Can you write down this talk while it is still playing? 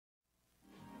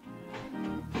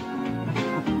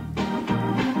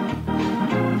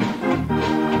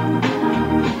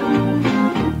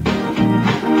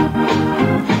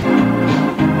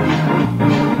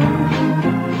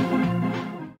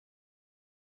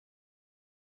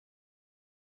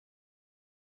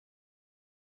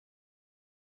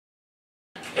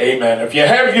Amen. If you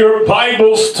have your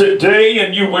Bibles today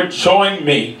and you would join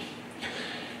me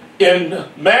in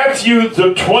Matthew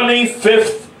the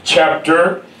 25th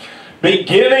chapter,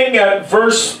 beginning at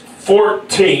verse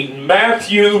 14.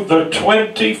 Matthew the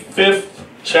 25th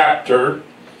chapter,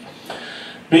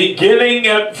 beginning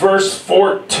at verse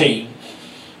 14.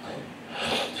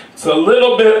 It's a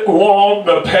little bit long,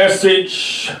 the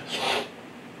passage.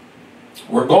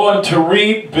 We're going to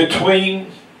read between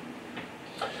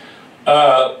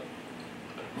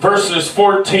verses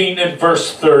 14 and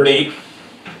verse 30.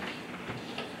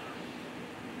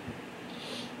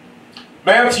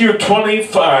 Matthew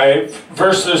 25,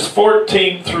 verses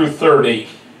 14 through 30.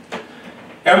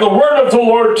 And the word of the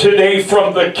Lord today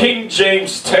from the King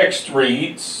James text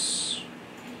reads,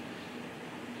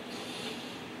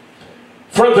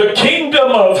 "For the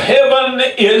kingdom of heaven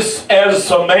is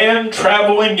as a man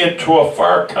traveling into a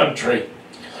far country,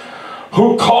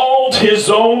 who called his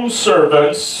own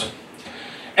servants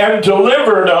and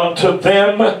delivered unto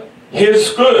them his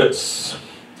goods.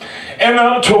 And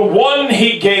unto one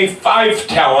he gave 5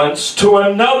 talents, to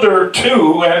another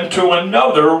 2, and to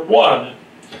another 1,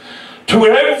 to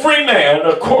every man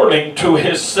according to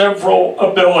his several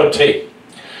ability.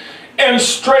 And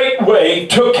straightway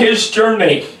took his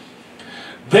journey.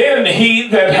 Then he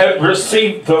that had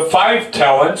received the 5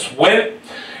 talents went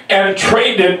and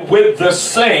traded with the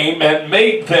same, and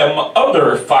made them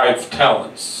other 5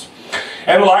 talents.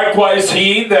 And likewise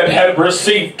he that had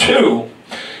received 2,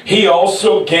 he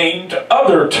also gained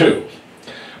other 2.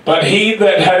 But he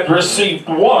that had received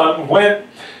 1 went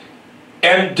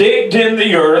and digged in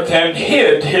the earth, and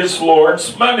hid his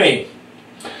Lord's money.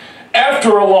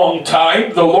 After a long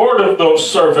time the Lord of those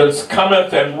servants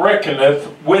cometh and reckoneth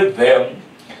with them.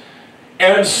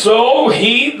 And so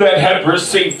he that had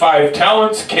received 5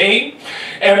 talents came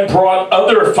and brought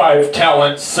other 5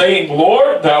 talents, saying,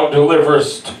 Lord, thou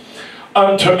deliverest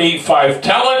unto me 5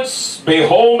 talents.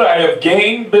 Behold, I have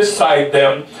gained beside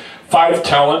them 5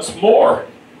 talents more.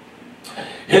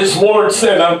 His Lord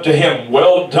said unto him,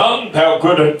 Well done, thou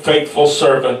good and faithful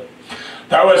servant.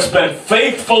 Thou hast been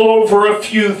faithful over a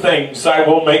few things. I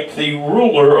will make thee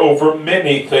ruler over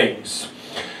many things.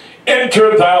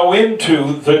 Enter thou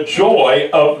into the joy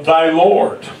of thy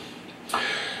Lord.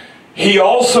 He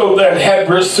also that had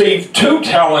received 2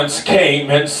 talents came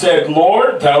and said,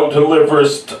 Lord, thou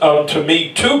deliverest unto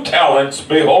me 2 talents.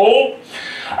 Behold,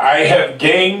 I have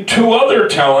gained 2 other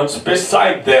talents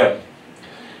beside them.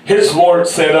 His Lord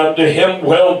said unto him,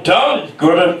 Well done,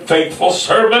 good and faithful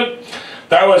servant.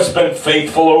 Thou hast been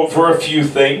faithful over a few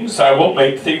things. I will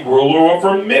make thee ruler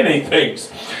over many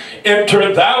things.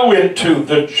 Enter thou into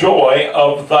the joy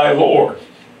of thy Lord.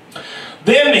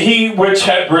 Then he which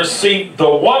had received the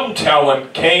 1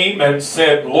 talent came and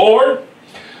said, Lord,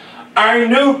 I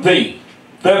knew thee,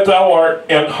 that thou art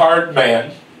an hard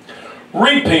man,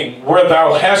 reaping where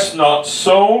thou hast not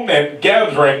sown, and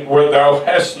gathering where thou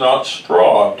hast not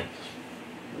strawed.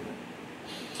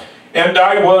 And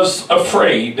I was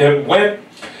afraid, and went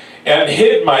and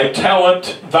hid my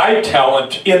talent, thy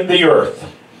talent, in the earth.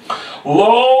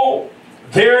 Lo,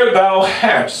 there thou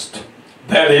hast,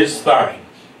 that is thine.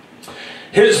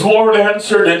 His Lord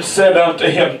answered and said unto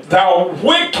him, Thou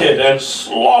wicked and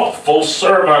slothful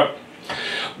servant,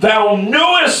 thou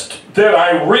knewest that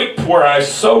I reap where I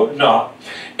sowed not,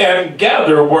 and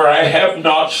gather where I have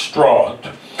not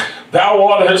strawed. Thou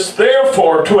oughtest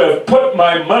therefore to have put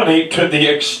my money to the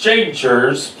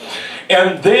exchangers,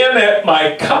 and then at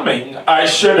my coming I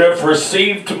should have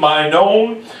received mine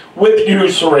own with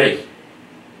usury.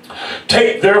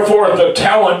 Take therefore the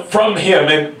talent from him,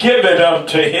 and give it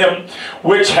unto him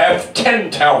which hath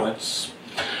 10 talents.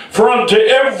 For unto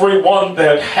every one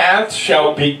that hath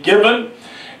shall be given,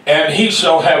 and he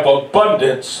shall have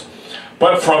abundance.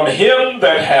 But from him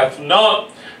that hath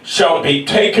not shall be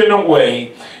taken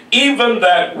away even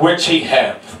that which he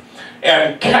hath.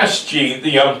 And cast ye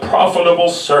the unprofitable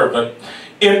servant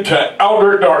into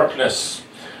outer darkness.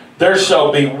 There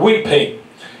shall be weeping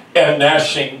and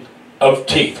gnashing of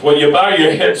teeth." Will you bow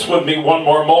your heads with me one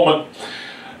more moment?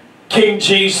 King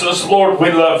Jesus, Lord, we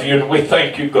love you and we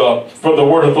thank you, God, for the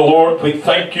word of the Lord. We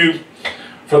thank you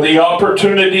for the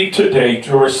opportunity today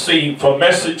to receive a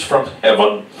message from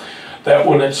heaven that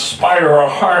would inspire our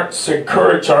hearts,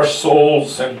 encourage our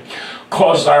souls, and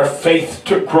cause our faith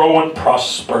to grow and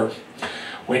prosper.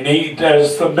 We need,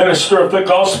 as the minister of the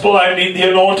gospel, I need the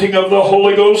anointing of the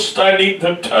Holy Ghost. I need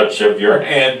the touch of your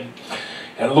hand.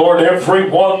 And Lord,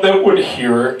 everyone that would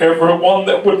hear, everyone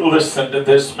that would listen to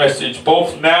this message,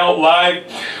 both now live,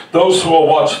 those who will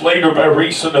watch later by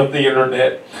reason of the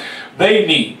internet, they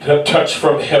need a touch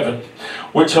from heaven,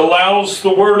 which allows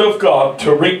the Word of God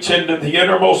to reach into the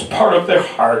innermost part of their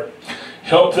heart,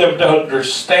 help them to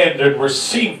understand and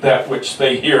receive that which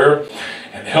they hear,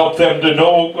 and help them to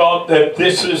know, God, that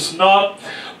this is not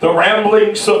the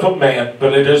ramblings of a man,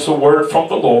 but it is a word from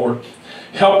the Lord.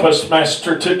 Help us,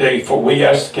 Master, today, for we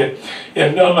ask it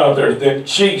in none other than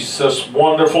Jesus'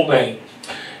 wonderful name.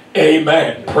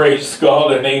 Amen. Praise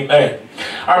God and amen.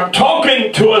 I'm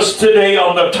talking to us today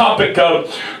on the topic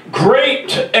of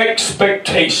great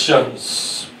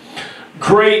expectations.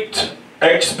 Great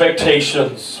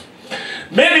expectations.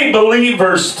 Many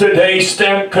believers today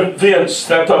stand convinced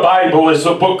that the Bible is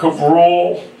a book of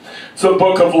rule. It's a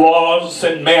book of laws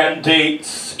and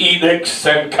mandates, edicts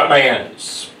and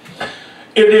commands.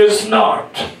 It is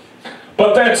not.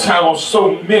 But that's how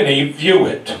so many view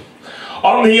it.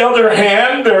 On the other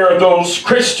hand, there are those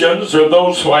Christians, or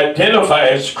those who identify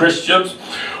as Christians,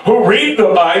 who read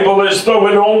the Bible as though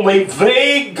it only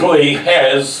vaguely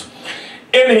has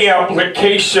any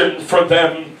application for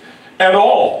them at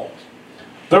all.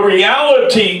 The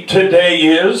reality today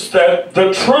is that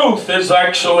the truth is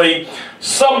actually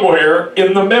somewhere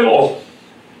in the middle.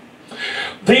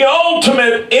 The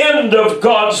ultimate end of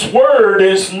God's Word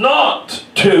is not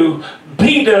to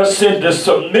beat us into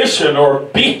submission or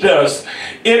beat us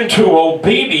into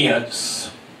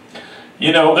obedience.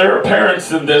 You know, there are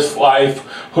parents in this life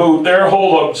who their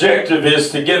whole objective is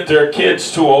to get their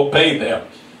kids to obey them.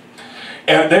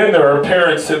 And then there are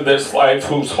parents in this life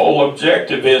whose whole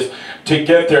objective is to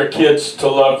get their kids to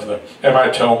love them. Am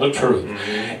I telling the truth?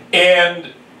 Mm-hmm.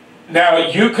 And now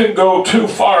you can go too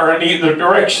far in either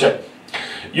direction.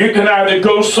 You can either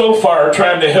go so far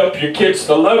trying to help your kids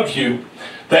to love you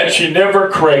that you never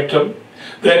correct them,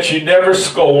 that you never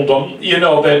scold them, you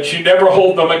know, that you never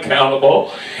hold them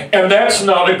accountable. And that's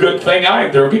not a good thing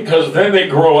either, because then they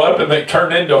grow up and they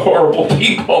turn into horrible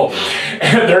people.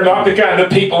 And they're not the kind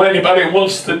of people anybody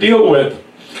wants to deal with.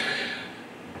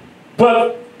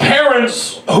 But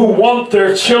parents who want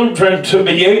their children to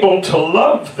be able to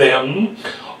love them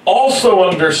also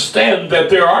understand that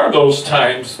there are those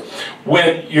times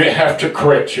when you have to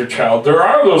correct your child. There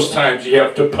are those times you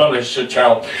have to punish a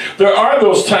child. There are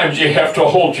those times you have to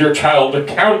hold your child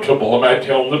accountable. Am I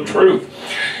telling the truth?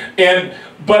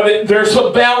 But there's a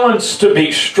balance to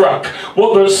be struck.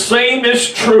 Well, the same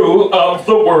is true of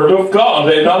the Word of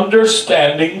God and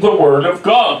understanding the Word of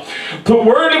God. The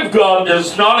Word of God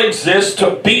does not exist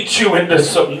to beat you into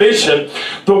submission.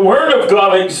 The Word of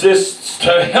God exists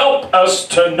to help us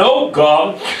to know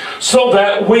God so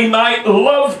that we might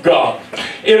love God.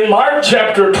 In Mark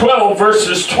chapter 12,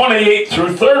 verses 28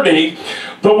 through 30,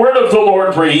 the Word of the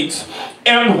Lord reads,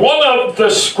 "And one of the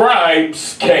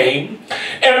scribes came,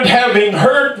 and having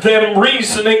heard them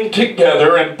reasoning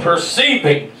together and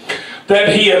perceiving that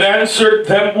he had answered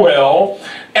them well,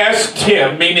 asked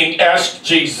him," meaning asked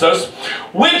Jesus,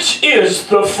 "which is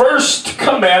the first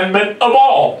commandment of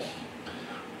all?"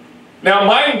 Now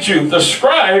mind you, the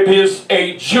scribe is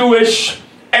a Jewish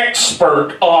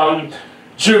expert on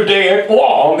Judaic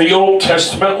law, on the Old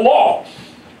Testament law.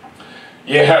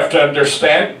 You have to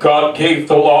understand, God gave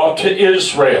the law to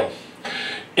Israel.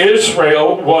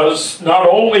 Israel was not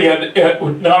only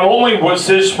was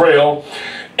Israel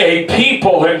a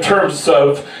people in terms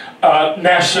of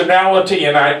nationality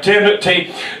and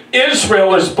identity,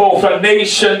 Israel is both a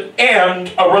nation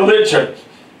and a religion.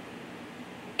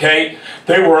 Okay,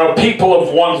 they were a people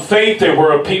of one faith. They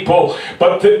were a people,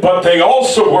 but they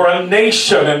also were a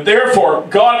nation, and therefore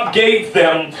God gave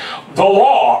them the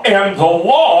law, and the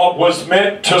law was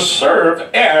meant to serve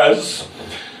as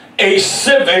a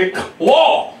civic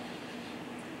law,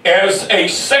 as a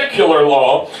secular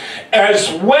law,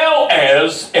 as well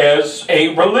as a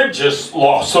religious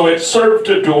law. So it served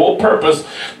a dual purpose.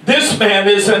 This man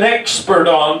is an expert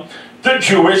on the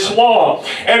Jewish law,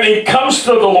 and he comes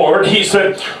to the Lord. He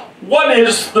said, "What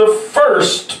is the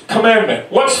first commandment?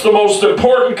 What's the most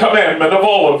important commandment of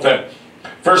all of them?"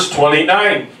 Verse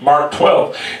 29, Mark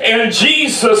 12. "And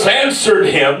Jesus answered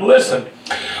him," listen,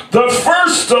 "the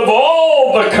first of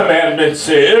all the commandments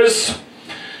is,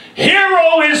 'Hear,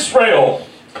 O Israel,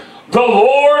 the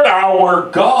Lord our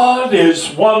God is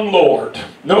one Lord.'"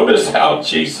 Notice how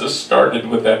Jesus started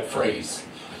with that phrase.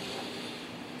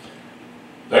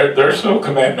 There's no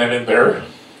commandment in there.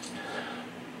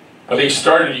 But he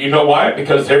started, you know why?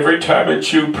 Because every time a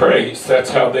Jew prays, that's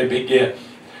how they begin.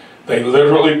 They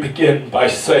literally begin by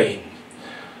saying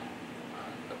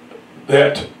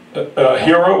that,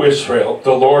 "Hear, O Israel,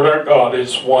 the Lord our God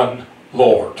is one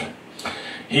Lord.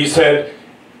 He said,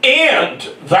 and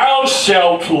thou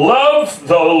shalt love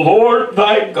the Lord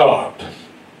thy God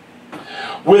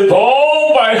with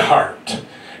all thy heart,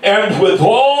 and with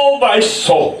all thy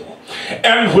soul,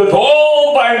 and with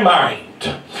all thy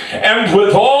mind, and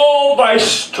with all thy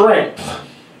strength.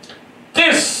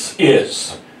 This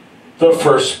is the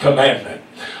first commandment.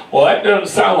 Well, that doesn't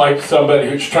sound like somebody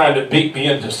who's trying to beat me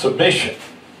into submission.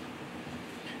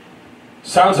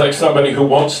 Sounds like somebody who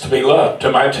wants to be loved.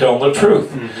 Am I telling the truth?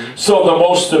 Mm-hmm. So the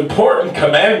most important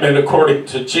commandment, according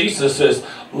to Jesus, is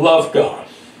love God.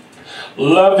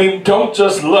 Love Him. Don't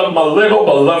just love Him a little,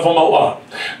 but love Him a lot.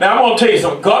 Now, I'm going to tell you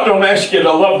something. God don't ask you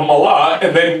to love Him a lot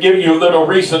and then give you a little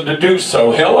reason to do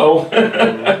so. Hello?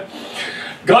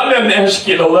 God doesn't ask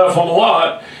you to love Him a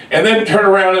lot and then turn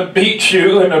around and beat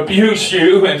you and abuse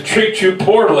you and treat you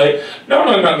poorly. No,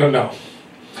 no, no, no, no.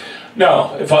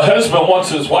 No, if a husband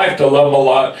wants his wife to love him a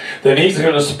lot, then he's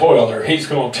going to spoil her. He's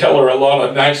going to tell her a lot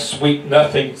of nice, sweet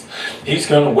nothings. He's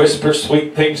going to whisper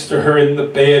sweet things to her in the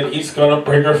bed. He's going to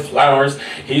bring her flowers.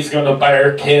 He's going to buy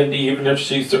her candy, even if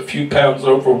she's a few pounds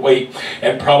overweight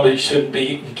and probably shouldn't be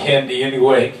eating candy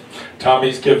anyway.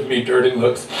 Tommy's giving me dirty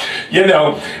looks. You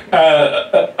know,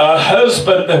 a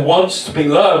husband that wants to be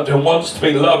loved and wants to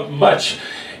be loved much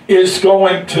is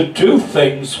going to do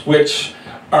things which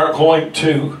are going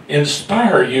to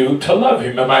inspire you to love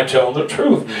Him. Am I telling the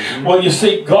truth? Mm-hmm. Well, you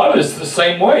see, God is the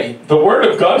same way. The Word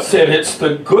of God said it's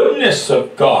the goodness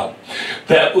of God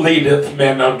that leadeth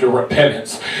men unto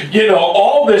repentance. You know,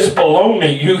 all this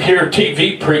baloney you hear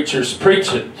TV preachers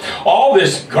preaching, all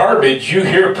this garbage you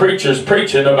hear preachers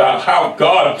preaching about how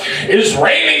God is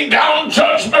raining down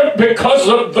judgment because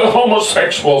of the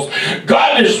homosexuals.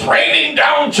 God is raining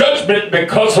down judgment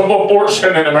because of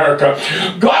abortion in America.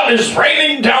 God is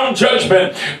raining down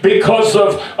judgment because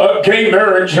of gay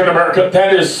marriage in America.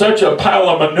 That is such a pile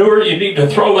of manure. You need to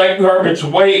throw that garbage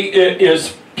away. It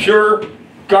is pure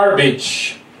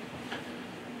garbage.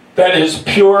 That is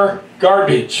pure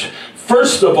garbage.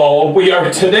 First of all, we are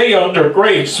today under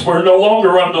grace. We're no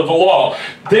longer under the law.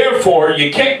 Therefore, you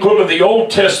can't go to the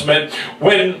Old Testament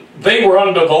when they were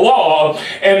under the law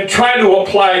and try to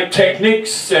apply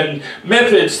techniques and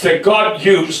methods that God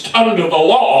used under the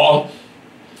law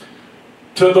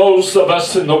to those of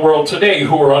us in the world today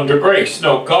who are under grace.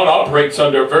 No, God operates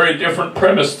under a very different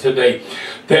premise today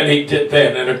than He did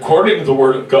then. And according to the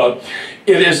Word of God,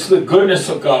 it is the goodness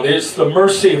of God. It is the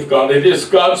mercy of God. It is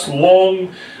God's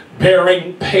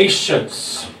long-bearing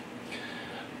patience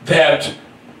that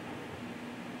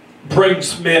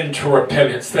brings men to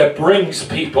repentance, that brings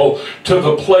people to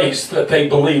the place that they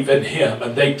believe in Him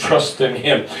and they trust in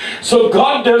Him. So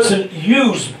God doesn't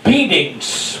use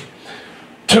beatings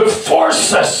to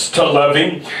force us to love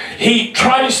Him. He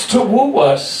tries to woo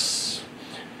us.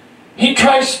 He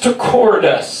tries to court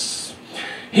us.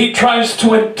 He tries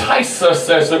to entice us,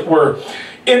 as it were,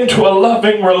 into a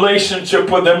loving relationship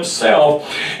with Himself.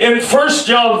 In 1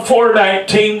 John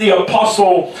 4:19, the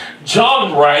Apostle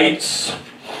John writes,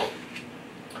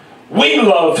 we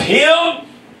love Him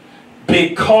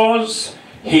because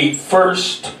He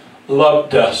first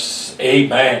loved us.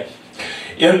 Amen.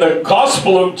 In the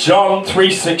Gospel of John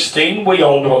 3:16, we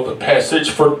all know the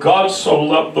passage, for God so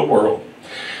loved the world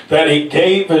that He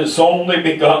gave His only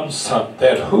begotten Son,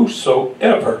 that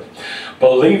whosoever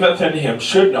believeth in Him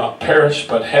should not perish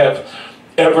but have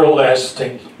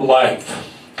everlasting life.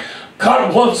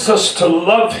 God wants us to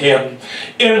love Him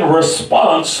in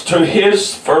response to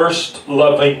His first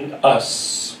loving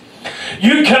us.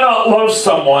 You cannot love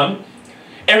someone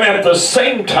and at the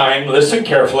same time, listen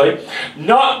carefully,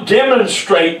 not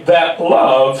demonstrate that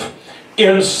love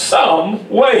in some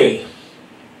way.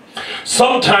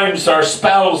 Sometimes our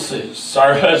spouses,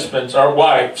 our husbands, our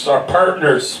wives, our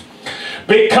partners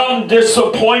become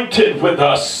disappointed with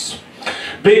us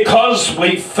because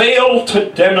we fail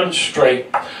to demonstrate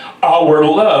our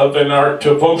love and our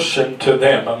devotion to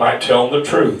them. Am I telling the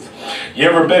truth? You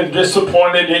ever been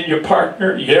disappointed in your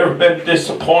partner? You ever been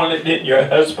disappointed in your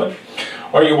husband?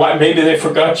 Or your wife? Maybe they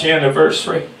forgot your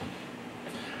anniversary.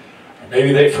 Or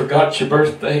maybe they forgot your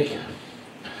birthday.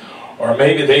 Or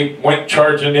maybe they went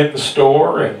charging in the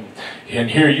store and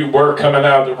here you were coming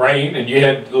out of the rain and you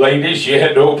had ladies, you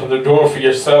had to open the door for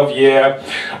yourself. Yeah,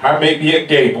 I may be a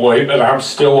gay boy, but I'm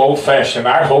still old-fashioned.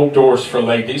 I hold doors for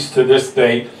ladies to this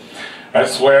day.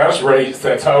 That's the way I was raised.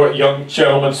 That's how a young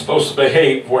gentleman's supposed to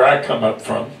behave where I come up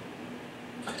from.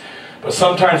 But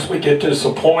sometimes we get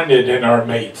disappointed in our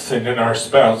mates and in our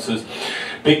spouses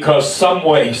because some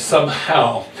way,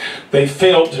 somehow, they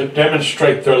failed to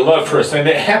demonstrate their love for us. And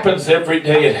it happens every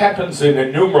day. It happens in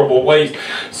innumerable ways.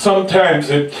 Sometimes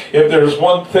if there's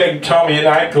one thing Tommy and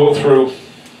I go through,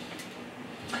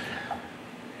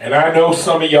 and I know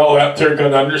some of y'all out there are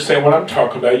going to understand what I'm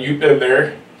talking about. You've been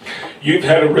there. You've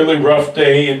had a really rough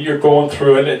day and you're going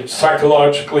through it, and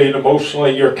psychologically and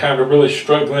emotionally you're kind of really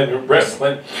struggling and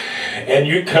wrestling, and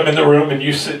you come in the room and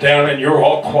you sit down and you're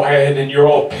all quiet and you're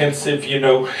all pensive, you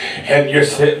know, and you're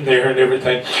sitting there and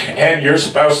everything, and your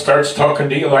spouse starts talking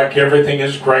to you like everything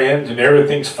is grand and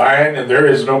everything's fine and there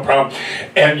is no problem,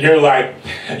 and you're like,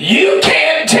 you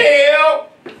can't tell?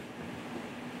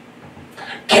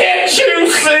 Can't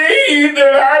you see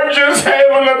that I'm just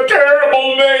having a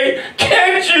terrible day?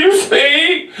 Can't you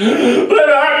see that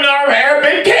I'm not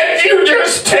happy? Can't you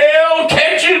just tell?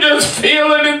 Can't you just feel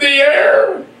it in the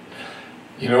air?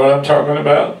 You know what I'm talking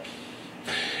about?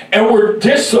 And we're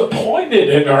disappointed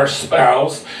in our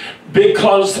spouse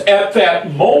because at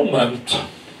that moment,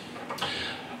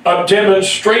 a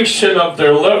demonstration of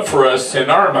their love for us in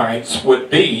our minds would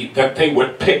be that they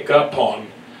would pick up on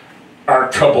our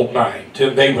troubled mind,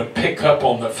 and they would pick up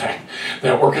on the fact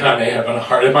that we're kind of having a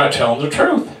hard time. Am I telling the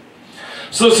truth?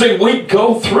 So see, we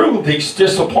go through these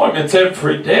disappointments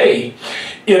every day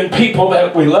in people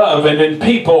that we love and in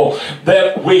people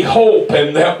that we hope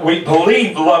and that we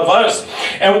believe love us,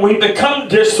 and we become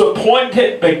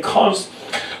disappointed because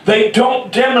they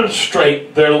don't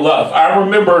demonstrate their love. I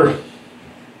remember,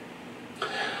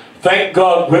 thank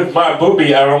God with my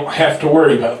booby I don't have to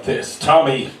worry about this.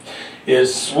 Tommy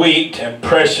is sweet and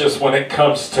precious when it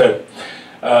comes to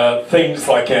things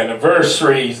like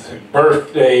anniversaries and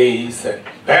birthdays and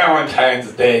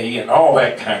Valentine's Day and all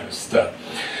that kind of stuff.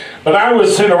 But I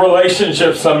was in a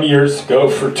relationship some years ago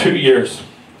for 2 years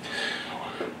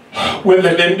with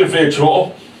an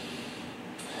individual,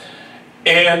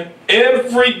 and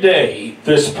every day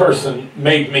this person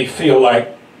made me feel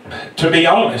like, to be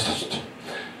honest,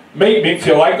 made me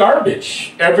feel like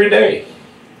garbage every day.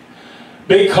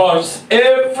 Because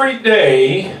every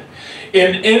day,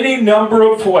 in any number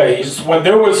of ways, when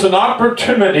there was an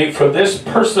opportunity for this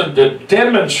person to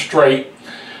demonstrate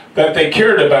that they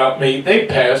cared about me, they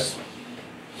passed.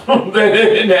 They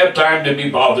didn't have time to be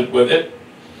bothered with it.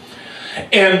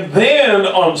 And then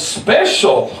on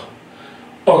special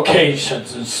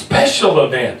occasions and special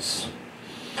events,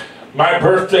 my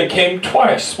birthday came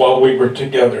twice while we were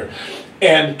together.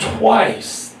 And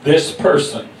twice this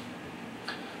person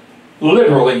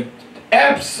literally,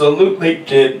 absolutely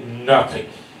did nothing.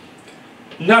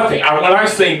 Nothing. When I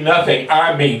say nothing,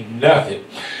 I mean nothing.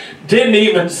 Didn't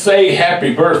even say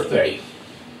happy birthday.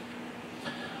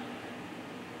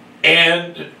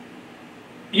 And,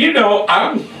 you know,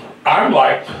 I'm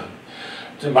like,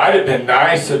 it might have been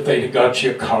nice if they'd got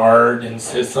you a card and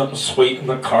said something sweet in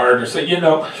the card, or say, you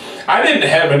know, I didn't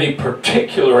have any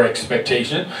particular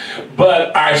expectation,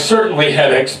 but I certainly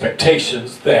had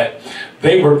expectations that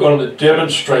they were going to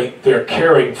demonstrate their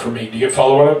caring for me. Do you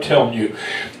follow what I'm telling you?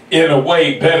 In a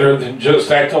way better than just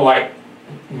acting like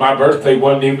my birthday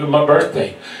wasn't even my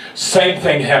birthday. Same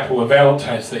thing happened with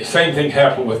Valentine's Day. Same thing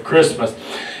happened with Christmas.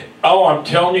 Oh, I'm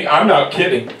telling you, I'm not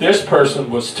kidding. This person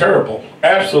was terrible.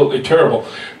 Absolutely terrible.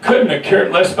 Couldn't have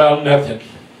cared less about nothing.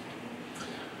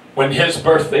 When his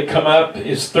birthday come up,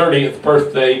 his 30th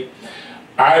birthday,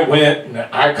 I went and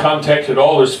I contacted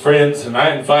all his friends and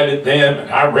I invited them,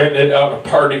 and I rented out a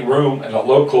party room at a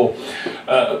local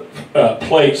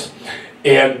place.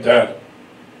 And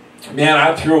man,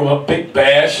 I threw him a big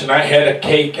bash, and I had a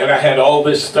cake, and I had all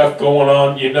this stuff going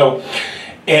on, you know.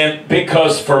 And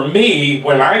because for me,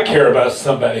 when I care about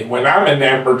somebody, when I'm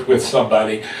enamored with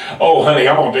somebody, oh honey,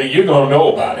 you're going to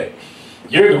know about it.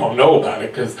 You're going to know about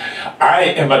it, because I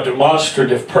am a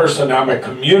demonstrative person. I'm a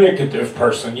communicative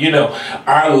person. You know, if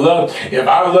I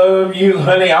love you,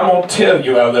 honey, I'm going to tell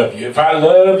you I love you. If I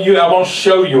love you, I'm going to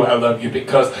show you I love you,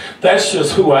 because that's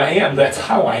just who I am. That's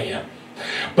how I am.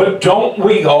 But don't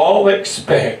we all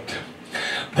expect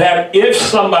that if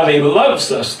somebody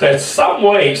loves us, that some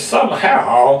way,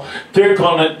 somehow, they're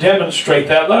going to demonstrate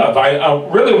that love? I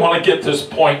really want to get this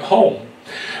point home,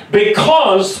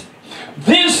 because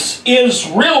this is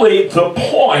really the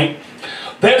point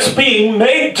that's being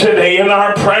made today in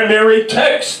our primary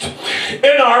text.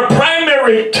 In our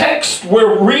primary text,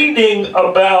 we're reading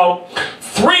about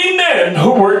 3 men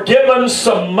who were given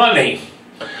some money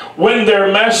when their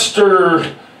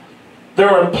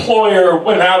employer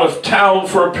went out of town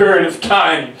for a period of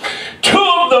time. 2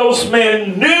 of those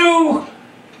men knew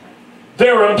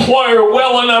their employer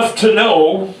well enough to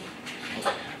know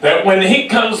that when he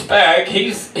comes back,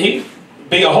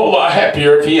 be a whole lot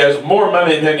happier if he has more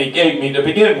money than he gave me to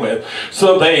begin with.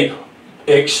 So they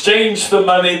exchanged the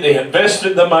money, they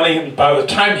invested the money, and by the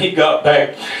time he got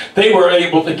back, they were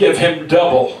able to give him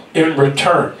double in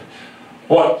return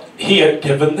what he had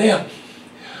given them.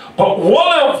 But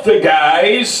one of the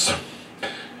guys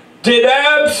did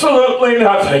absolutely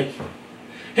nothing.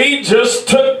 He just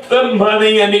took the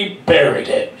money and he buried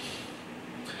it.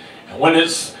 And when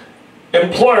his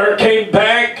employer came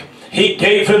back, he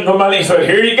gave him the money. He said,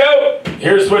 "Here you go.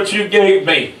 Here's what you gave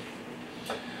me."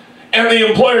 And the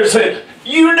employer said,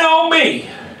 "You know me.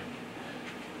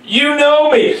 You know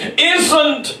me."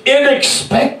 Isn't it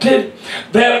expected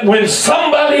that when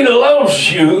somebody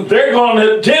loves you, they're going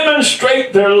to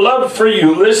demonstrate their love for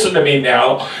you, listen to me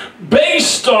now,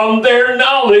 based on their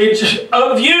knowledge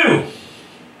of you?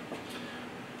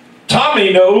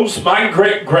 Tommy knows my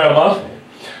great-grandma,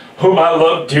 whom I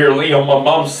love dearly on my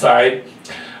mom's side.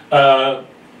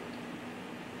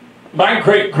 My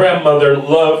great-grandmother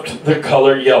loved the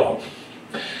color yellow.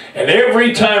 And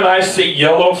every time I see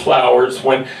yellow flowers,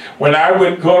 when I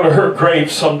would go to her grave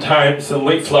sometimes and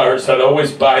leave flowers, I'd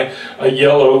always buy a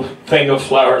yellow thing of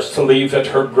flowers to leave at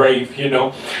her grave, you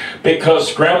know,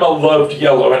 because Grandma loved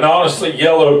yellow. And honestly,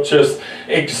 yellow just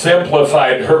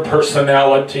exemplified her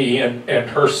personality and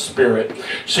her spirit.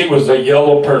 She was a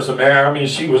yellow person. I mean,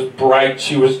 she was bright,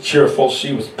 she was cheerful,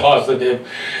 she was positive.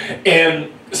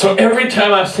 And so every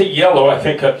time I see yellow, I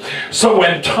think of... So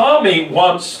when Tommy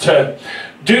wants to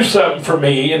do something for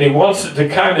me and he wants it to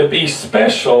kind of be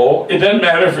special, it doesn't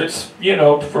matter if it's, you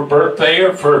know, for birthday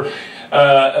or for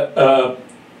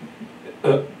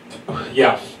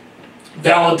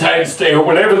Valentine's Day or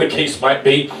whatever the case might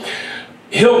be,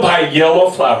 he'll buy yellow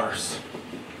flowers.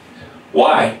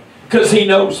 Why? Because he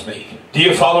knows me. Do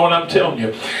you follow what I'm telling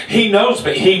you? He knows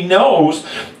me. He knows,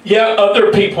 yeah, other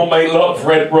people may love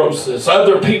red roses.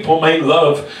 Other people may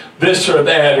love this or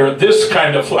that, or this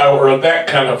kind of flower or that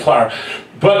kind of flower.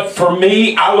 But for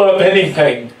me, I love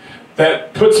anything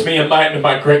that puts me in mind of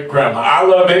my great-grandma. I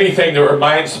love anything that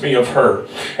reminds me of her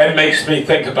and makes me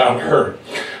think about her.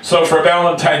 So for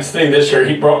Valentine's Day this year,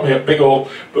 he brought me a big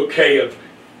old bouquet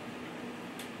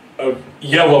of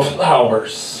yellow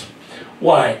flowers.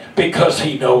 Why? Because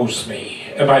he knows me.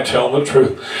 Am I telling the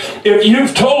truth? If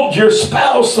you've told your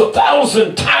spouse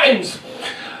 1,000 times,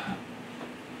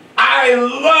 "I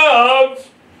love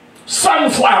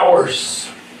sunflowers,"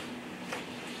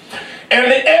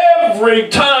 and every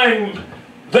time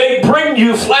they bring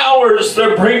you flowers,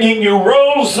 they're bringing you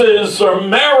roses or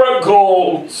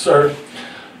marigolds or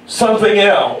something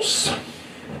else,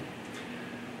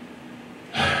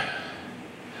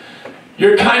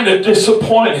 you're kind of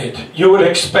disappointed. You would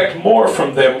expect more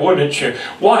from them, wouldn't you?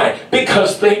 Why?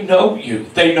 Because they know you.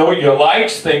 They know your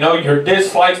likes. They know your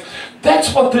dislikes.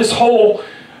 That's what this whole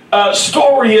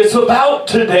story is about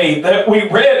today that we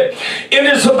read. It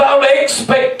is about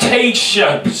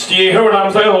expectations. Do you hear what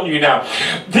I'm telling you now?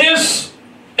 This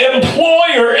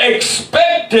employer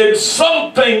expected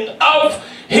something of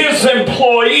his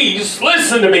employees,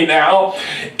 listen to me now,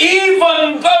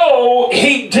 even though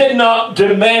he did not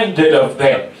demand it of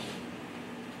them.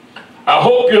 I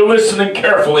hope you're listening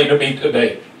carefully to me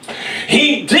today.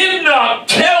 He did not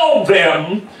tell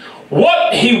them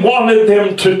what he wanted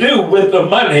them to do with the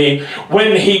money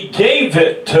when he gave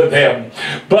it to them.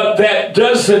 But that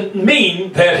doesn't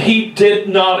mean that he did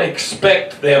not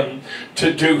expect them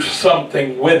to do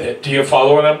something with it. Do you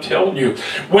follow what I'm telling you?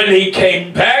 When he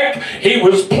came back, he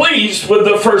was pleased with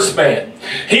the first man.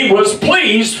 He was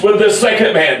pleased with the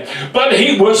second man. But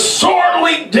he was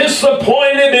sorely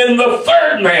disappointed in the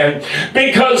third man,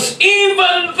 because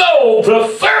even though the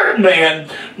third man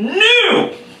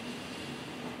knew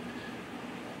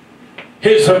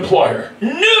his employer,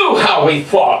 knew how he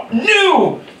thought,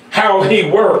 knew how he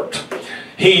worked,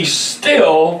 he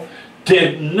still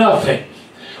did nothing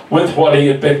with what he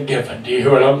had been given. Do you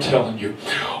hear what I'm telling you?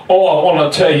 Oh, I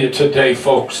want to tell you today,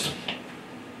 folks,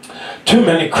 too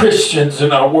many Christians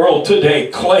in our world today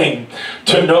claim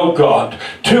to know God.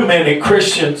 Too many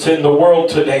Christians in the world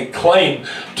today claim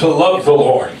to love the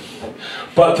Lord,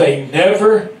 but they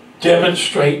never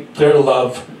demonstrate their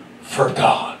love for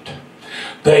God.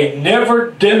 They never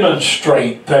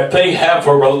demonstrate that they have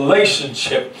a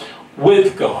relationship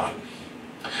with God.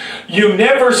 You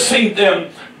never see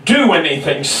them do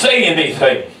anything, say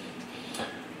anything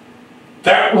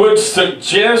that would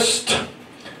suggest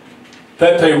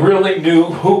that they really knew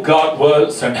who God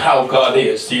was and how God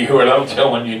is. Do you hear what I'm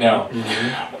telling you now?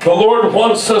 Mm-hmm. The Lord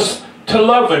wants us to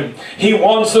love Him. He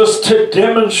wants us to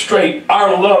demonstrate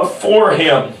our love for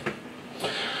Him.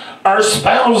 Our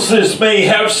spouses may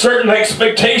have certain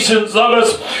expectations of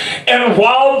us, and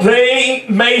while they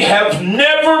may have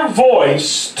never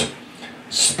voiced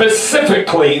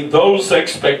specifically those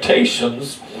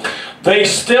expectations, they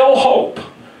still hope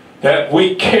that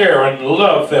we care and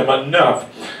love them enough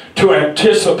to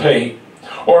anticipate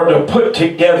or to put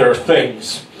together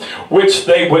things which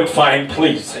they would find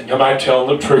pleasing. Am I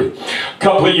telling the truth? A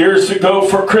couple of years ago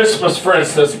for Christmas, for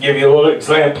instance, to give you a little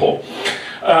example,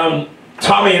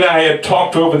 Tommy and I had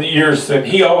talked over the years, and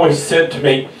he always said to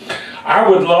me, I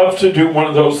would love to do one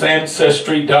of those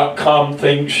Ancestry.com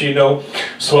things, you know,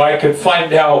 so I could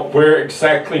find out where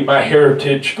exactly my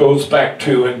heritage goes back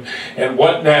to, and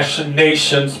what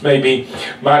nations maybe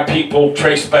my people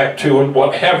trace back to, and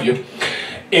what have you.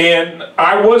 And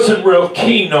I wasn't real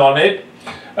keen on it.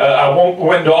 I won't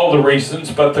go into all the reasons,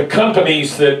 but the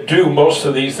companies that do most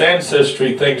of these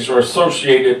ancestry things are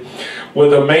associated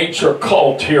with a major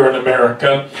cult here in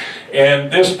America.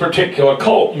 And this particular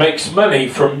cult makes money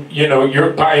from, you know,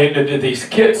 you're buying into these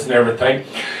kits and everything,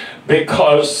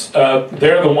 because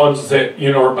they're the ones that,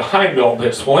 you know, are behind all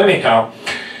this. Well, anyhow,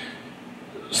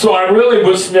 so I really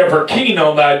was never keen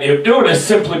on the idea of doing it,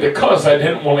 simply because I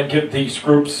didn't want to give these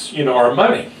groups, you know, our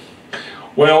money.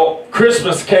 Well,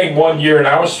 Christmas came one year, and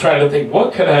I was trying to think,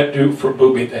 what could I do for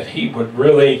Booby that he would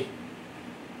really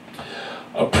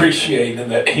appreciate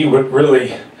and that he would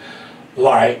really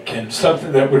like, and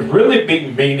something that would really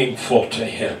be meaningful to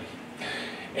him.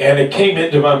 And it came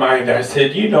into my mind. I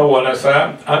said, you know what? I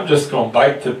said, I'm just going to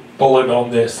bite the bullet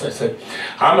on this. I said,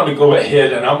 I'm going to go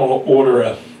ahead and I'm going to order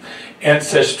a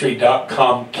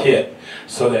Ancestry.com kit,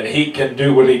 so that he can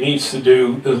do what he needs to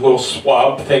do, the little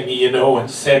swab thingy, you know,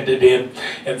 and send it in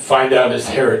and find out his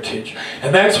heritage.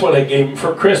 And that's what I gave him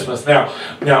for Christmas. Now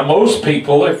most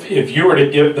people, if you were to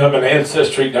give them an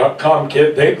Ancestry.com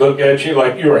kit, they'd look at you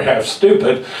like you were half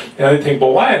stupid. And they think,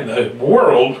 well, why in the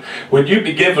world would you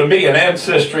be giving me an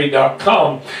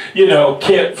Ancestry.com, you know,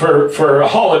 kit for a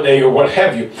holiday or what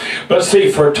have you? But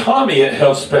see, for Tommy, it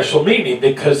held special meaning,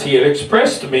 because he had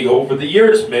expressed to me over the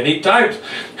years many times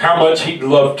how much he'd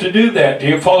love to do that. Do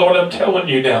you follow what I'm telling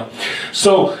you now?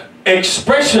 So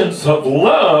expressions of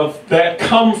love that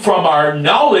come from our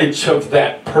knowledge of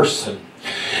that person.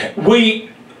 We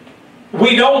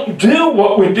don't do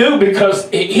what we do because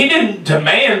he didn't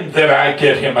demand that I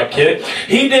get him a kit.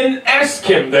 He didn't ask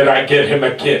him that I get him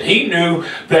a kit. He knew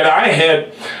that I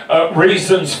had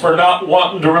reasons for not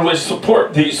wanting to really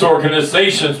support these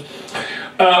organizations.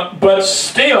 But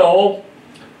still,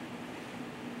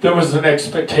 there was an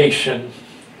expectation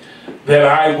that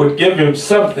I would give him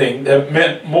something that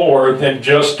meant more than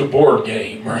just a board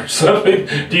game or something.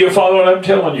 Do you follow what I'm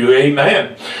telling you?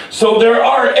 Amen. So there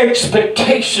are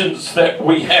expectations that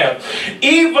we have.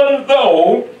 Even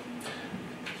though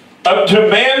a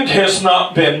demand has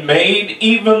not been made,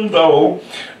 even though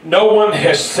no one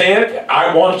has said,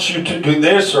 I want you to do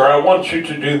this or I want you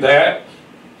to do that,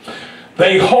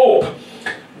 they hope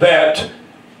that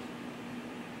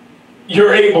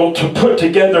you're able to put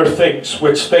together things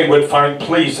which they would find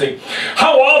pleasing.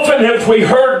 How often have we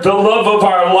heard the love of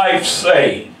our life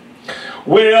say,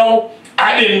 well,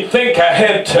 I didn't think I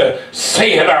had to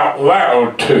say it out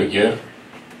loud to you.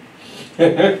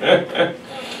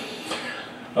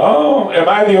 Oh, am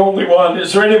I the only one?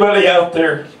 Is there anybody out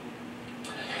there?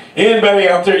 Anybody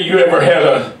out there, you ever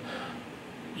had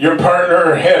your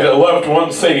partner had a loved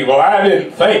one say, well, I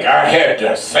didn't think I had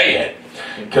to say it.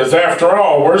 Because after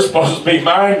all, we're supposed to be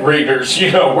mind readers,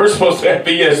 you know, we're supposed to have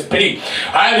ESP.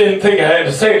 I didn't think I had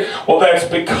to say it. Well, that's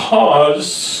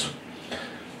because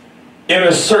in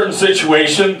a certain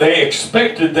situation, they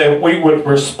expected that we would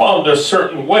respond a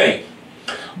certain way.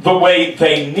 The way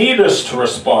they need us to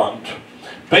respond,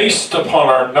 based upon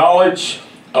our knowledge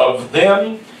of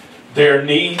them, their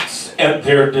needs, and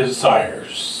their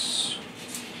desires.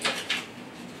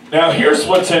 Now, here's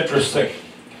what's interesting.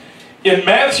 In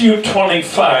Matthew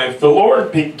 25, the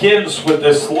Lord begins with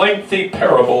this lengthy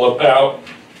parable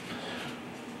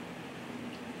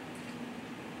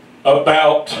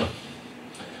about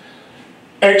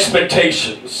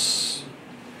expectations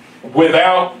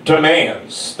without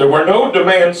demands. There were no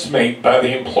demands made by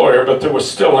the employer, but there was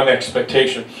still an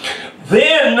expectation.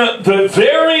 Then the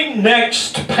very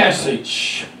next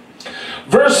passage,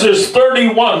 verses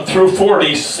 31 through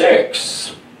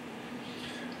 46,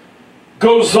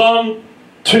 goes on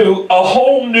to a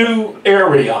whole new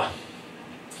area.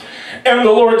 And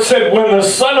the Lord said, when the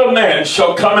Son of Man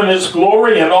shall come in his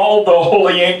glory and all the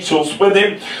holy angels with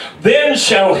him, then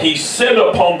shall he sit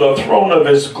upon the throne of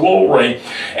his glory,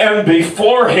 and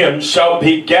before him shall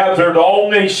be gathered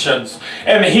all nations,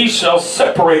 and he shall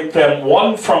separate them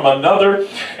one from another,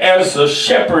 as the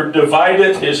shepherd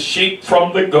divideth his sheep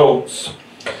from the goats.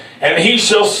 And he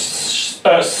shall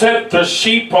set the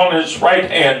sheep on his right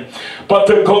hand, but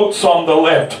the goats on the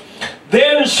left.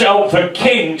 Then shall the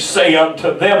king say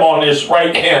unto them on his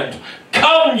right hand,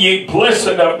 come, ye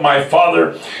blessed of my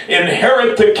Father,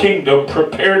 inherit the kingdom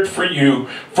prepared for you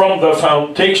from the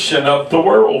foundation of the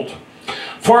world.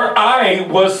 For I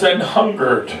was an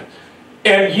hungered,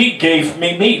 and ye gave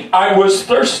me meat. I was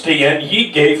thirsty, and ye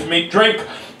gave me drink.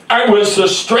 I was a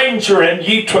stranger, and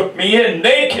ye took me in.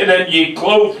 Naked, and ye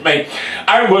clothed me.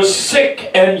 I was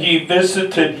sick, and ye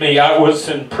visited me. I was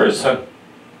in prison,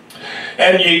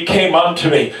 and ye came unto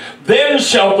me. Then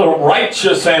shall the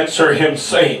righteous answer him,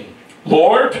 saying,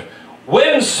 Lord,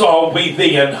 when saw we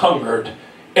thee an hungered,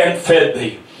 and fed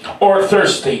thee, or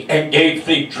thirsty, and gave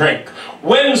thee drink?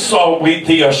 When saw we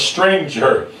thee a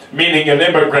stranger, meaning an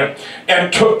immigrant,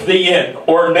 and took thee in,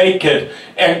 or naked,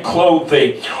 and clothed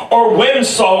thee? Or when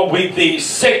saw we thee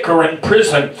sick or in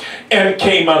prison, and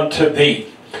came unto thee?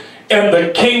 And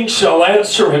the king shall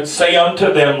answer and say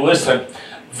unto them, listen,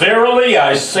 verily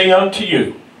I say unto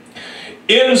you,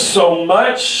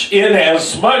 inasmuch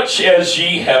as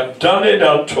ye have done it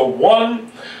unto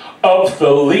one of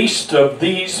the least of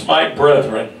these my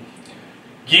brethren,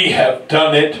 ye have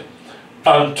done it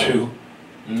unto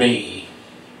me.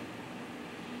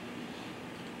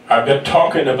 I've been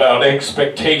talking about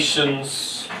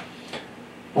expectations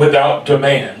without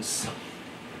demands.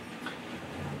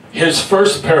 His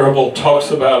first parable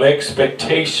talks about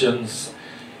expectations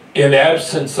in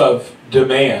absence of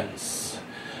demands.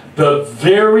 The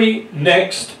very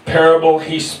next parable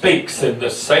he speaks in the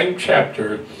same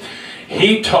chapter,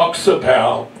 he talks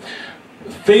about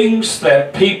things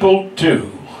that people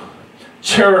do,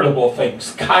 charitable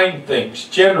things, kind things,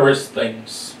 generous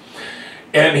things.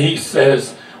 And he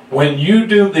says, when you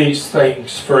do these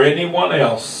things for anyone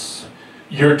else,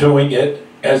 you're doing it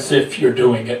as if you're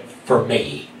doing it for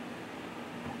me.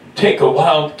 Take a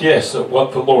wild guess at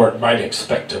what the Lord might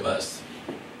expect of us.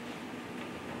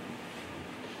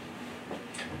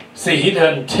 See, he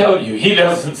doesn't tell you. He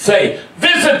doesn't say,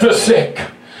 visit the sick,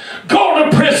 go to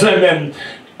prison and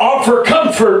offer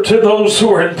comfort to those who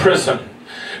are in prison.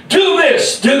 Do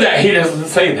this, do that. He doesn't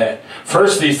say that.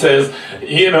 First he says,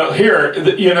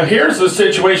 here's a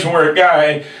situation where a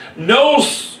guy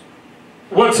knows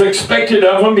what's expected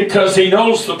of him because he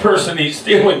knows the person he's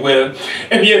dealing with,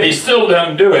 and yet he still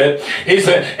doesn't do it. He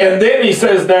said, and then he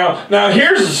says, now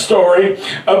here's a story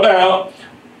about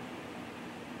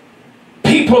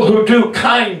people who do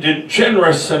kind and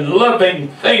generous and loving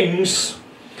things,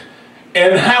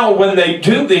 and how when they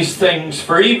do these things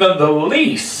for even the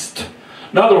least.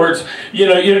 In other words, you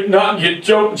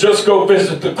don't just go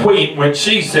visit the Queen when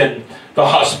she's in the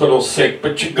hospital sick,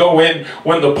 but you go in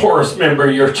when the poorest member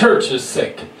of your church is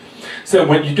sick. So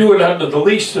when you do it unto the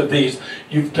least of these,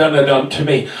 you've done it unto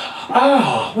me.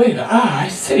 I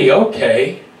see,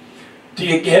 okay. Do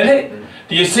you get it?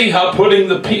 Do you see how putting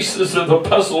the pieces of the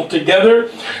puzzle together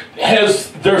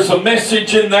there's a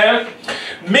message in that?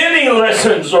 Many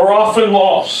lessons are often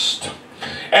lost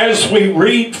as we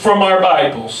read from our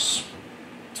Bibles.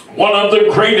 One of the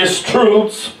greatest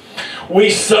truths we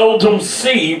seldom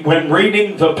see when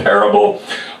reading the parable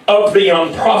of the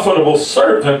unprofitable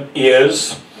servant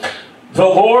is the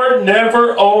Lord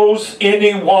never owes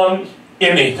anyone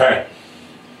anything.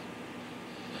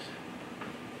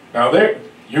 Now there,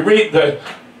 you read the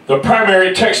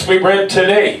primary text we read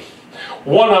today.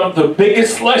 One of the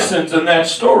biggest lessons in that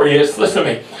story is, listen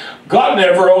to me, God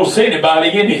never owes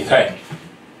anybody anything.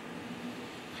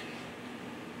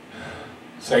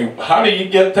 Say, how do you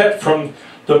get that from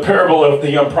the parable of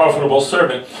the unprofitable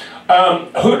servant?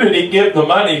 Who did he give the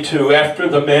money to after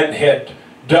the men had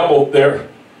doubled their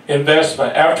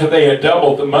investment? After they had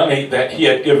doubled the money that he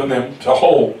had given them to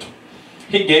hold?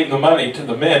 He gave the money to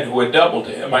the men who had doubled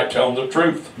it. Am I telling the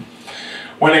truth?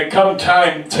 When it come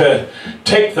time to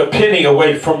take the penny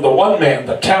away from the one man,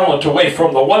 the talent away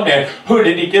from the one man, who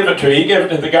did he give it to? He gave it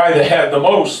to the guy that had the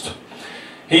most.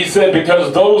 He said,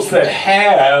 because those that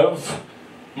have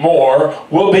more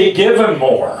will be given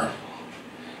more.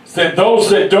 Said those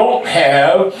that don't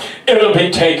have, it'll be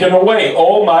taken away.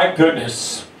 Oh my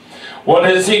goodness. What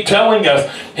is he telling us?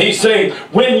 He's saying,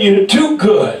 when you do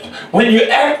good, when you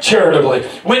act charitably,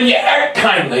 when you act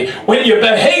kindly, when you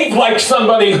behave like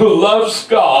somebody who loves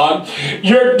God,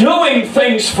 you're doing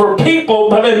things for people,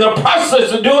 but in the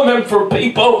process of doing them for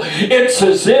people, it's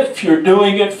as if you're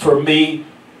doing it for me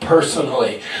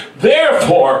personally.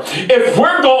 Therefore, if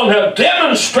we're going to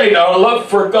demonstrate our love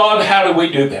for God, how do we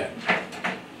do that?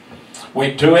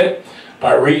 We do it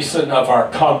by reason of our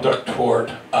conduct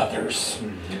toward others.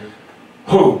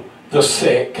 Who? The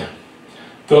sick,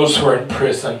 those who are in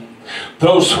prison,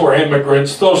 those who are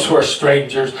immigrants, those who are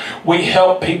strangers. We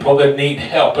help people that need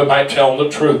help. Am I telling the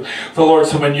truth? The Lord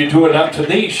said, when you do it unto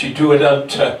these, you do it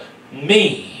unto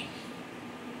me.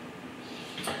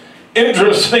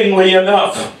 Interestingly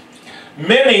enough,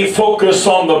 many focus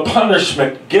on the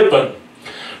punishment given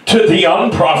to the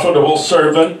unprofitable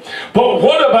servant, but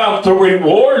what about the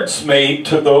rewards made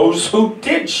to those who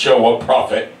did show a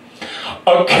profit?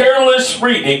 A careless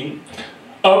reading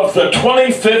of the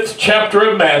 25th chapter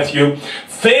of Matthew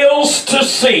fails to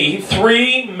see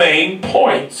three main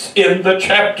points in the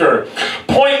chapter.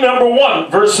 Point number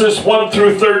 1, verses 1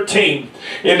 through 13.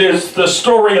 It is the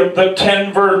story of the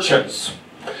 10 virgins.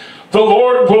 The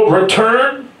Lord will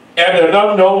return at an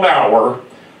unknown hour,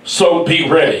 so be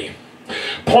ready.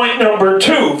 Point number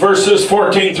 2, verses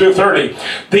 14 through 30.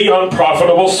 The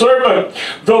unprofitable servant.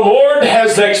 The Lord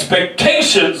has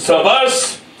expectations of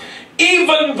us,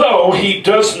 even though he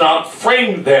does not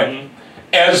frame them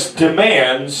as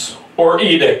demands or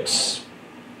edicts.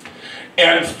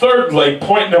 And thirdly,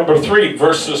 point number 3,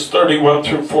 verses 31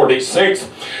 through 46,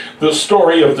 the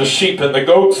story of the sheep and the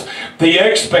goats, the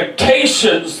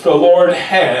expectations the Lord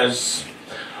has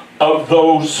of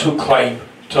those who claim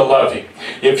to love him.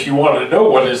 If you want to know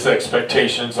what his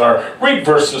expectations are, read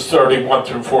verses 31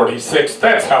 through 46.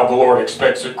 That's how the Lord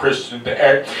expects a Christian to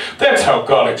act. That's how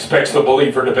God expects the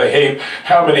believer to behave.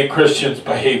 How many Christians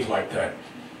behave like that?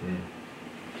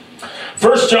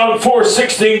 1 John 4,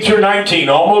 16 through 19,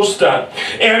 almost done.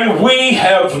 And we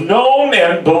have known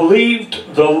and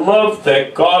believed the love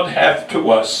that God hath to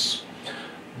us.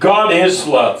 God is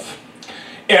love.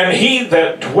 And he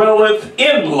that dwelleth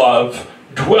in love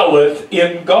dwelleth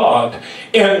in God,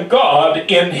 and God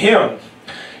in him.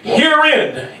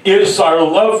 Herein is our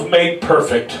love made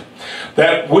perfect,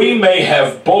 that we may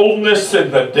have boldness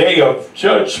in the day of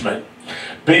judgment,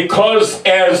 because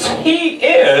as he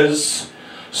is,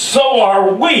 so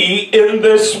are we in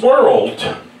this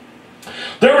world.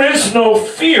 There is no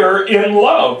fear in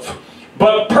love,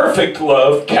 but perfect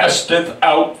love casteth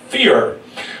out fear,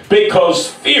 because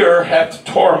fear hath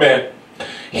torment.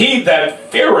 He that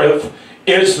feareth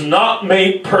is not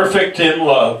made perfect in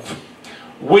love.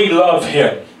 We love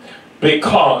him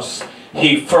because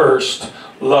he first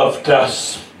loved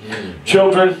us.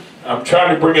 Children, I'm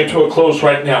trying to bring it to a close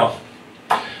right now.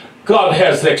 God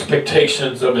has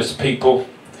expectations of his people.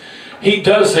 He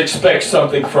does expect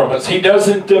something from us. He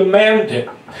doesn't demand it.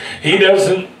 He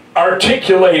doesn't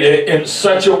articulate it in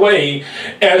such a way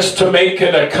as to make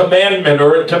it a commandment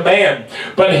or a demand,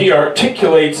 but he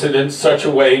articulates it in such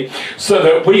a way so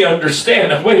that we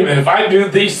understand, wait a minute, if I do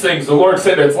these things, the Lord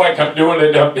said it's like I'm doing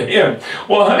it unto him.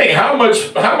 Well, honey, how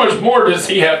much more does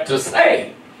he have to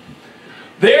say?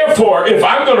 Therefore, if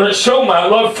I'm going to show my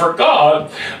love for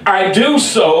God, I do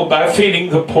so by feeding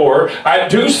the poor. I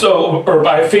do so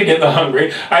by feeding the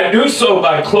hungry. I do so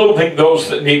by clothing those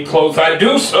that need clothes. I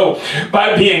do so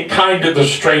by being kind to the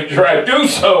stranger. I do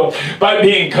so by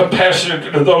being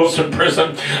compassionate to those in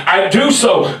prison. I do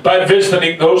so by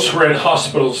visiting those who are in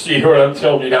hospitals. Do you hear what I'm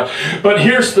telling you now? But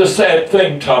here's the sad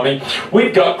thing, Tommy.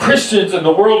 We've got Christians in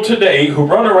the world today who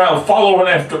run around following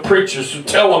after preachers who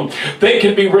tell them they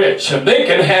can be rich and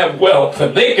they can have wealth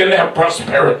and they can have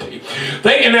prosperity.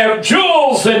 They can have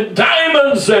jewels and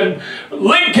diamonds and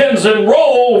Lincolns and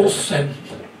Rolls and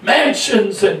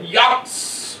mansions and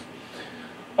yachts.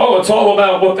 Oh, it's all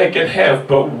about what they can have,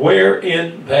 but where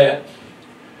in that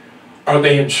are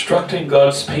they instructing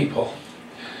God's people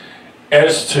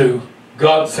as to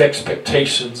God's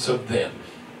expectations of them?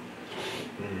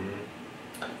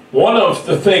 One of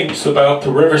the things about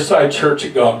the Riverside Church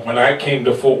of God when I came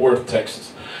to Fort Worth, Texas,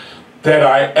 that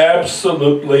I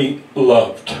absolutely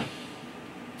loved.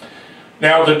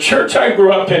 Now, the church I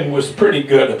grew up in was pretty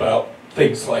good about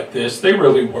things like this. They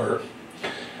really were.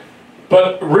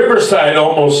 But Riverside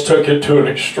almost took it to an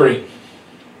extreme.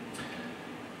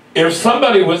 If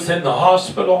somebody was in the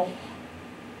hospital,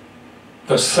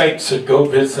 the saints would go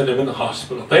visit him in the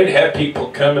hospital. They'd have people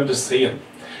coming to see him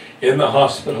in the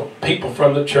hospital. People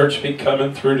from the church be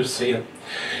coming through to see him.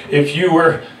 If you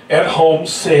were at home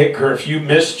sick, or if you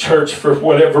miss church for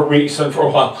whatever reason for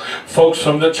a while, folks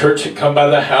from the church would come by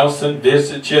the house and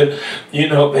visit you. You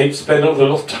know, they'd spend a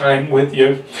little time with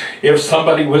you. If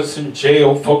somebody was in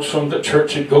jail, folks from the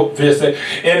church would go visit.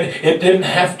 And it didn't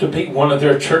have to be one of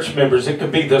their church members. It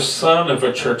could be the son of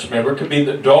a church member. It could be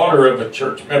the daughter of a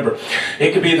church member.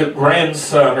 It could be the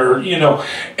grandson, or, you know.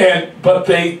 But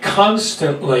they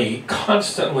constantly,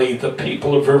 the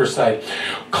people of Riverside,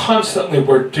 constantly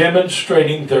were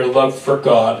demonstrating their love for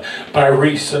God by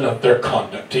reason of their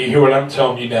conduct. Do you hear what I'm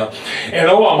telling you now? And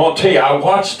I'm going to tell you, I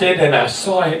watched it and I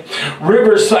saw it.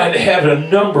 Riverside had a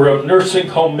number of nursing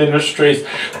home ministries.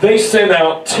 They sent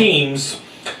out teams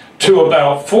to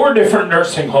about 4 different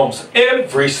nursing homes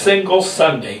every single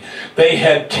Sunday. They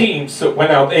had teams that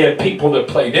went out. They had people that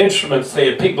played instruments.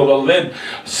 They had people that led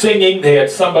singing. They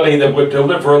had somebody that would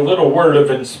deliver a little word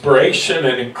of inspiration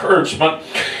and encouragement.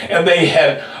 And they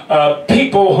had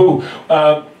people who,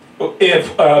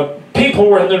 if people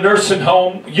were in the nursing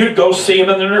home, you'd go see them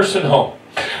in the nursing home.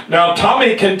 Now,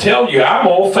 Tommy can tell you, I'm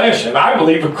old-fashioned. I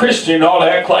believe a Christian ought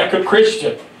to act like a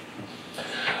Christian.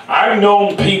 I've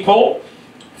known people,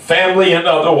 family and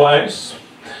otherwise,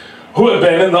 who have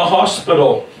been in the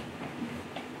hospital.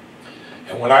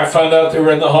 And when I found out they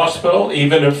were in the hospital,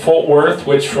 even in Fort Worth,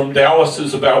 which from Dallas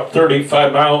is about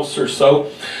 35 miles or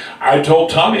so, I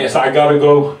told Tommy, I said, I got to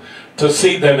go to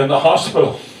see them in the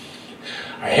hospital.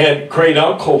 I had a great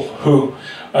uncle who,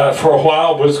 for a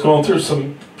while, was going through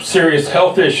some serious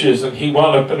health issues, and he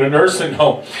wound up in a nursing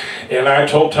home. And I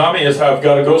told Tommy, as I've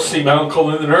got to go see my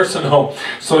uncle in the nursing home.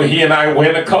 So he and I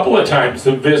went a couple of times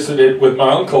and visited with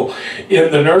my uncle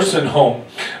in the nursing home.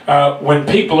 When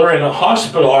people are in a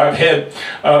hospital, I've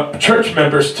had church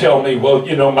members tell me, well,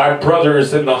 you know, my brother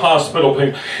is in the hospital.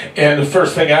 And the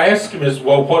first thing I ask him is,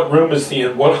 well, what room is he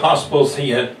in? What hospital is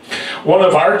he in? One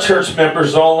of our church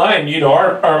members online, you know,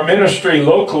 our ministry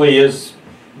locally is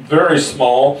very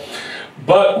small,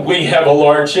 but we have a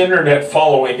large internet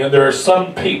following, and there are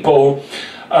some people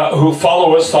who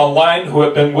follow us online who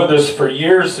have been with us for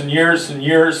years and years and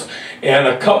years, and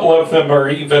a couple of them are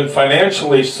even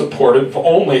financially supportive.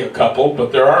 Only a couple,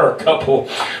 but there are a couple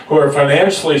who are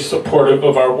financially supportive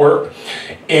of our work.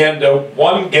 And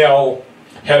one gal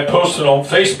had posted on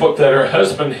Facebook that her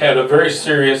husband had a very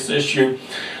serious issue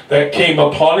that came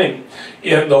upon him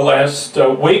in the last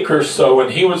week or so,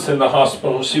 and he was in the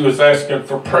hospital, and she was asking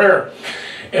for prayer.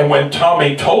 And when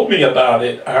Tommy told me about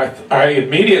it, I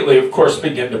immediately, of course,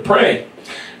 began to pray.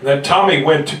 And then Tommy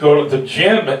went to go to the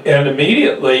gym, and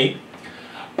immediately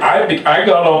I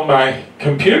got on my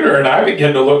computer and I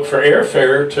began to look for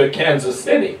airfare to Kansas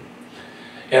City.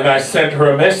 And I sent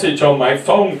her a message on my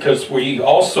phone, because we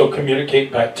also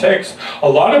communicate by text. A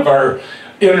lot of our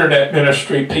internet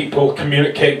ministry people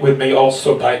communicate with me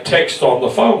also by text on the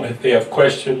phone if they have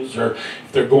questions, or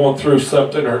if they're going through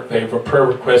something, or if they have a prayer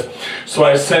request. So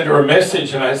I sent her a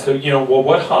message and I said, you know, well,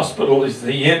 what hospital is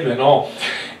he in and all?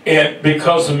 And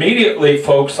because immediately,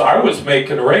 folks, I was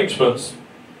making arrangements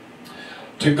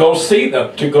to go see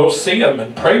them,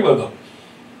 and pray with them.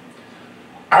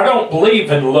 I don't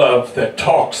believe in love that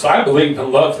talks. I believe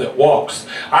in love that walks.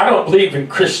 I don't believe in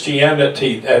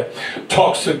Christianity that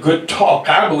talks a good talk.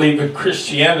 I believe in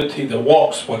Christianity that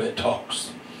walks when it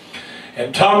talks.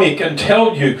 And Tommy can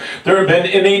tell you, there have been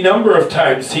any number of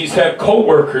times he's had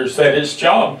co-workers at his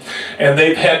job, and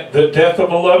they've had the death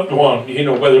of a loved one, you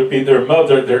know, whether it be their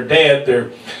mother, their dad, their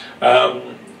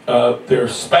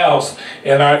spouse.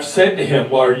 And I've said to him,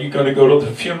 well, are you going to go to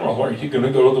the funeral, or are you going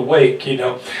to go to the wake? You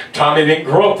know, Tommy didn't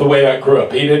grow up the way I grew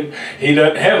up. He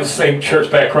doesn't have the same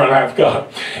church background I've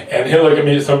got. And he'll look at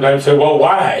me sometimes and say, well,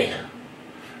 why?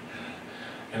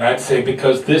 And I'd say,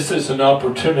 because this is an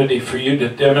opportunity for you to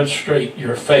demonstrate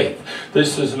your faith.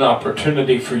 This is an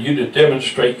opportunity for you to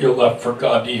demonstrate your love for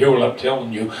God. Do you hear what I'm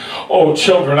telling you? Oh,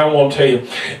 children, I want to tell you,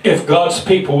 if God's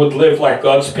people would live like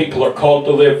God's people are called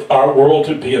to live, our world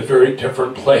would be a very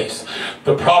different place.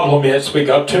 The problem is we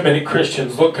got too many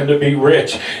Christians looking to be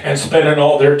rich and spending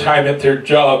all their time at their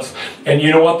jobs. And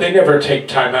you know what? They never take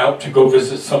time out to go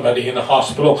visit somebody in a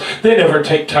hospital. They never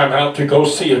take time out to go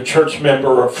see a church member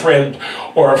or a friend,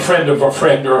 or a friend of a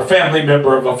friend, or a family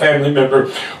member of a family member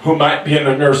who might be in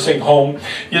a nursing home.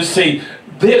 You see,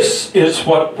 this is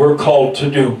what we're called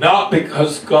to do. Not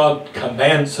because God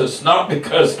commands us, not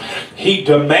because He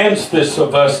demands this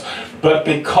of us, but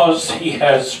because He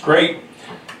has great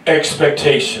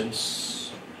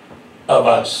expectations of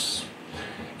us.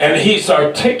 And he's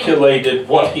articulated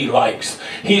what he likes.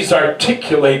 He's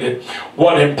articulated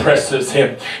what impresses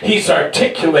him. He's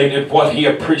articulated what he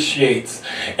appreciates.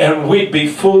 And we'd be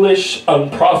foolish,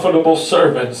 unprofitable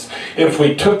servants if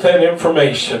we took that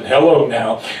information, hello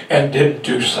now, and didn't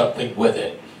do something with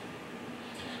it.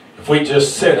 If we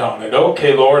just sit on it,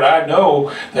 okay, Lord, I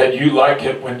know that you like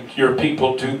it when your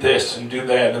people do this and do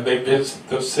that, and they visit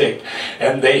the sick,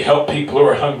 and they help people who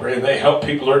are hungry, and they help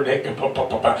people who are naked.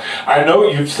 I know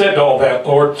you've said all that,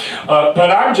 Lord,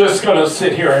 but I'm just going to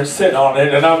sit here and sit on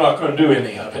it, and I'm not going to do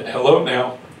any of it. Hello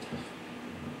now.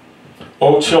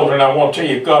 Oh, children, I want to tell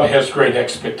you, God has great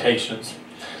expectations.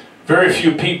 Very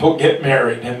few people get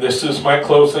married, and this is my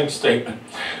closing statement.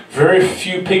 Very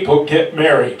few people get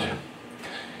married.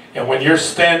 And when you're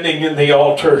standing in the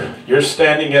altar, you're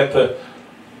standing at the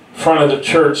front of the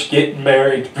church getting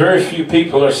married, very few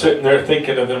people are sitting there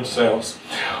thinking to themselves,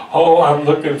 oh, I'm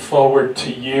looking forward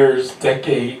to years,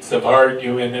 decades of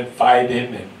arguing and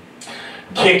fighting and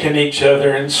kicking each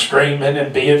other and screaming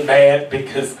and being mad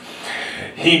because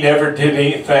he never did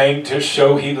anything to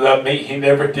show he loved me. He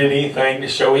never did anything to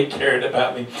show he cared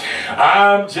about me.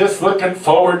 I'm just looking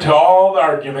forward to all the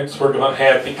arguments we're going to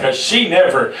have because she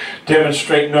never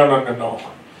demonstrated. No.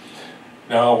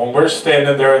 No, when we're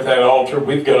standing there at that altar,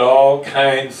 we've got all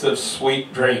kinds of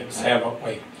sweet dreams, haven't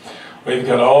we? We've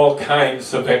got all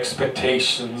kinds of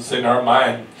expectations in our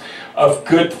mind of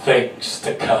good things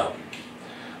to come.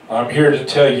 I'm here to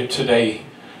tell you today,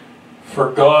 for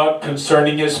God,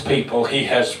 concerning his people, he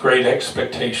has great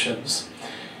expectations.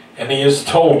 And he has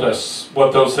told us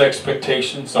what those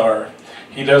expectations are.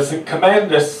 He doesn't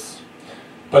command us,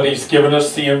 but he's given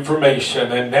us the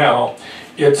information. And now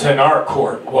it's in our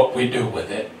court what we do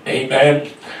with it. Amen.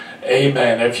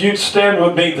 Amen. If you'd stand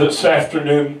with me this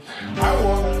afternoon, I would